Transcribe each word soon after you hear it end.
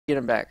Get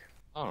him back.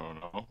 I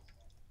don't know.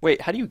 Wait,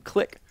 how do you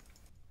click?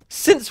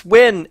 Since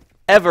when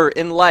ever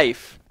in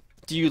life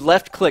do you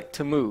left click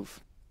to move?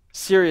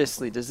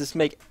 Seriously, does this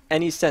make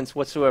any sense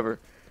whatsoever?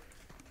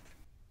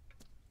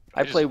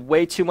 I play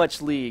way too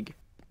much League.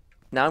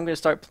 Now I'm gonna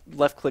start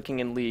left clicking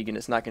in League, and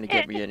it's not gonna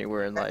get me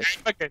anywhere in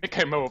life. Okay,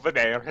 come over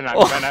there, and I'm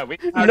Oh, gonna.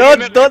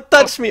 no, don't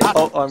touch me!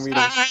 Oh, I'm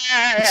reading.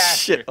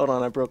 Shit, hold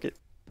on, I broke it.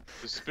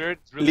 The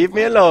spirit's really Leave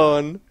me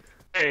alone.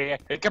 Hey,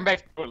 come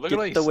back. Look at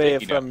all Get these away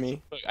sticky from notes.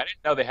 me. Look, I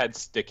didn't know they had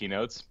sticky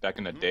notes back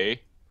in the day.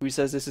 Who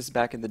says this is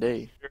back in the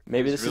day?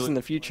 Maybe It's this is really- in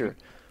the future.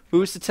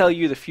 Who's to tell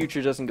you the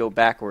future doesn't go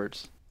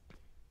backwards?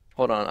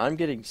 Hold on, I'm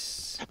getting...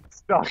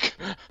 Stuck.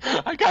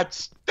 I got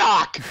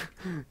stuck.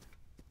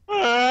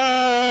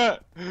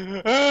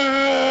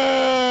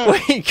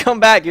 Wait,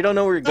 come back. You don't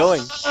know where you're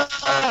going.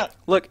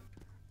 Look,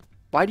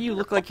 why do you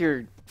look like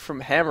you're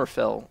from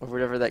Hammerfell, or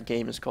whatever that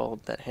game is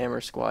called? That Hammer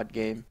Squad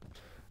game.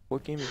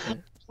 What game is that?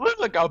 Look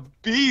like a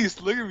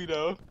beast. Look at me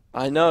though.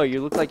 I know,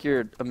 you look like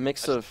you're a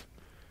mix of...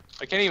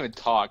 I can't even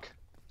talk.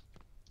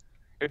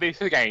 This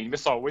game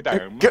is so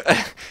dumb.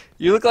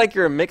 You look like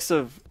you're a mix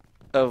of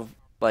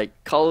like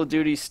Call of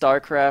Duty,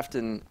 StarCraft,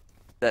 and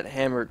that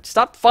Hammer...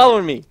 Stop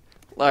following me!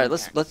 Alright,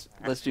 let's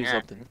do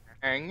something.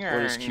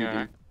 What is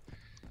QB?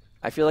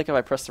 I feel like if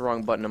I press the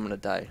wrong button, I'm gonna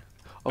die.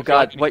 Oh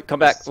god, wait, come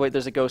back. Wait,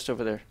 there's a ghost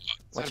over there.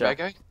 Watch out. Bad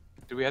guy?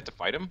 Do we have to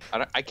fight him?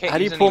 I can't. How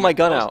do you pull my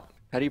gun out?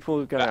 How do you pull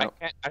the gun out?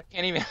 I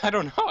can't even. I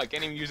don't know. I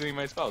can't even use any of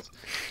my spells.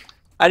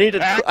 I need to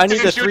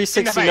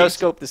 360 no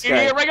scope this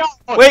guy. Here we go.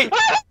 Wait!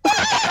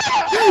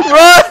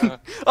 Run!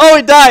 Oh,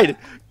 he died!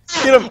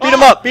 Get him! Beat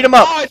him up! Beat him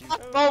up! Oh, it's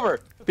over.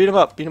 Beat him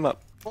up! Beat him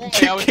up!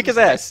 Kick his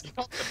ass!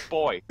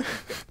 Boy,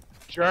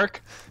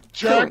 jerk,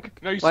 jerk!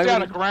 No, you stay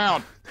on the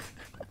ground.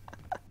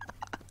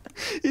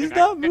 He's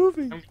not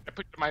moving. I'm gonna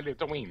put my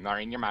little wiener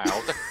in your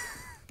mouth.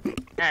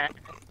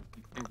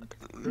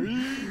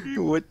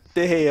 What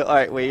the hell?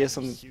 Alright, wait, here's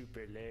some...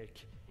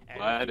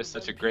 Vlad is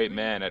such a great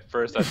man. At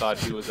first I thought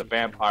he was a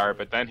vampire,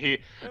 but then he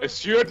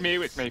assured me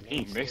with my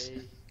penis.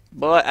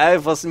 But I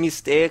was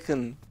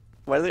mistaken.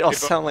 Why do they all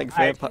sound like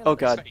vampires? Oh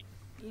god.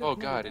 Oh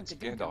god, it's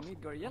Gandalf.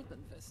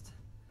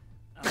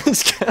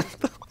 It's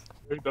Gandalf.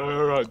 Hey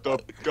there, the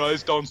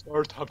guys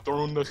downstairs have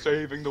thrown the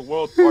saving the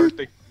world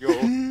party. Yo.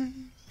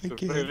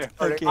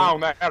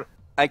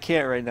 I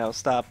can't right now.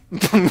 Stop.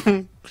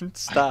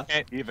 Stop. I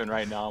can't even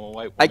right now. I'm a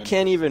white woman. I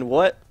can't even.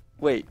 What?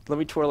 Wait. Let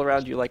me twirl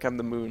around you like I'm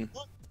the moon.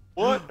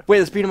 What? Wait.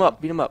 Let's beat him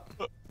up. Beat him up.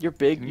 You're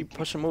big. You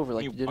push him over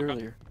like you did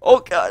earlier. Oh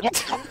god.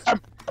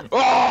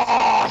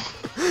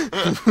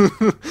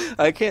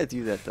 I can't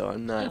do that though.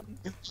 I'm not.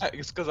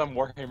 It's because I'm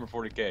Warhammer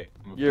 40k.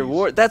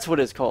 You're That's what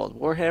it's called.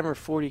 Warhammer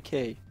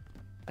 40k.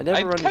 I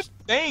never kept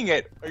saying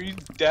it. Are you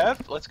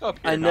deaf? Let's go up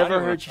here. I never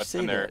heard you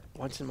say that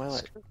once in my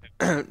life.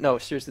 No,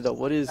 seriously though.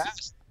 What is?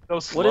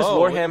 What is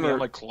Warhammer?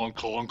 Like clonk,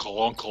 clonk,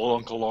 clonk,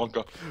 clonk,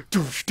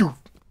 clonk.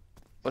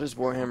 What is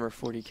Warhammer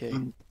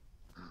 40k?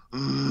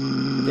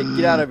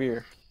 Get out of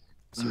here.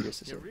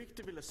 Seriously.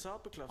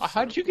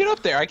 How did you get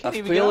up there? I can't I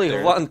even get up really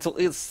there. want to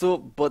eat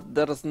soup, but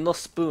there is no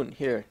spoon.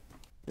 Here's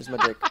my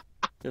dick.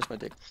 Here's my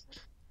dick.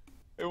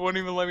 It won't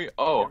even let me.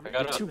 Oh, I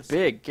got You're too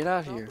big. Get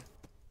out of here.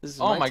 This is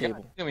my table.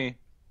 God, look at me.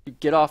 You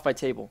get off my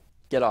table.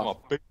 Get off.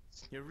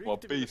 Well,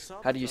 beast.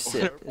 How do you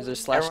sit? Is there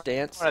slash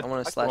dance? I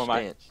want to slash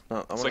dance.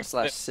 No, I want to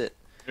slash sit.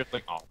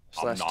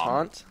 Slash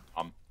taunt.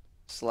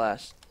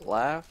 Slash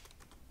laugh.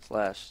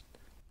 Slash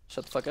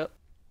shut the fuck up.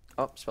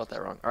 Oh, spelled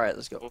that wrong. Alright,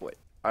 let's go. Wait.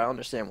 I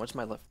understand. What's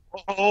my left?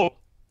 Oh! What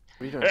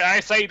are you doing? I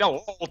say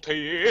no to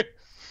you.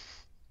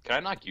 Can I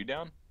knock you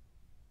down?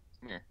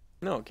 Come here.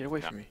 No, get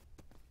away from me.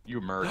 You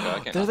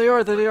America. There they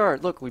are. There they are.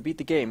 Look, we beat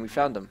the game. We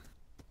found them.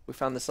 We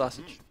found the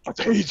sausage.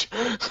 Sausage.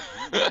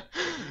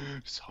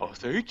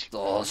 Sausage.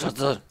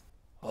 Sausage.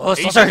 Oh,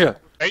 sausage.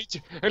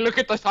 Hey, look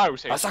at the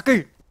sausage.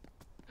 Asaki.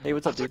 Hey,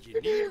 what's up, dude?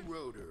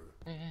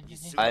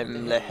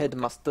 I'm the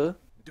headmaster.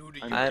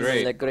 I'm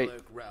the great.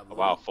 Oh,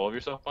 wow, full of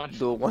yourself, bunch.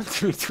 Do you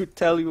want me to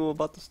tell you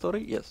about the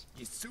story? Yes.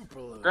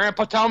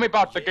 Grandpa, tell me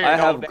about the game. I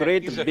have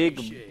great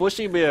big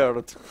bushy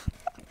beard.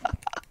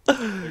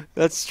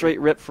 That's straight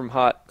ripped from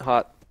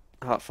Hot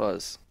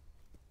Fuzz.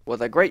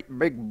 With a great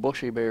big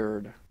bushy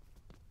beard.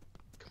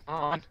 Come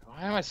on,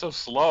 why am I so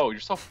slow? You're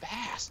so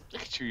fast.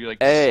 Look at you, you're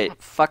like. Hey,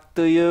 fuck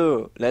to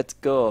you. Let's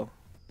go.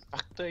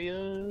 Fuck to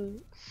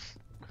you.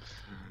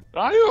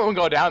 I don't even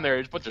go down there.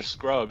 It's a bunch of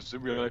scrubs. They'll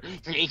be like,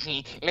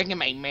 look at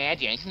my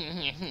magic.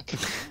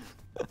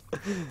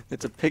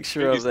 It's a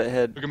picture of the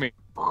head. Look at me.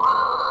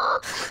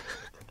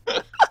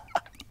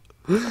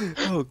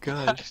 Oh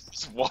god.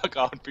 Just walk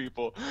on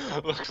people.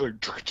 Looks like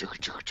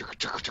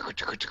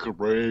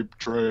rape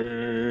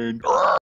train.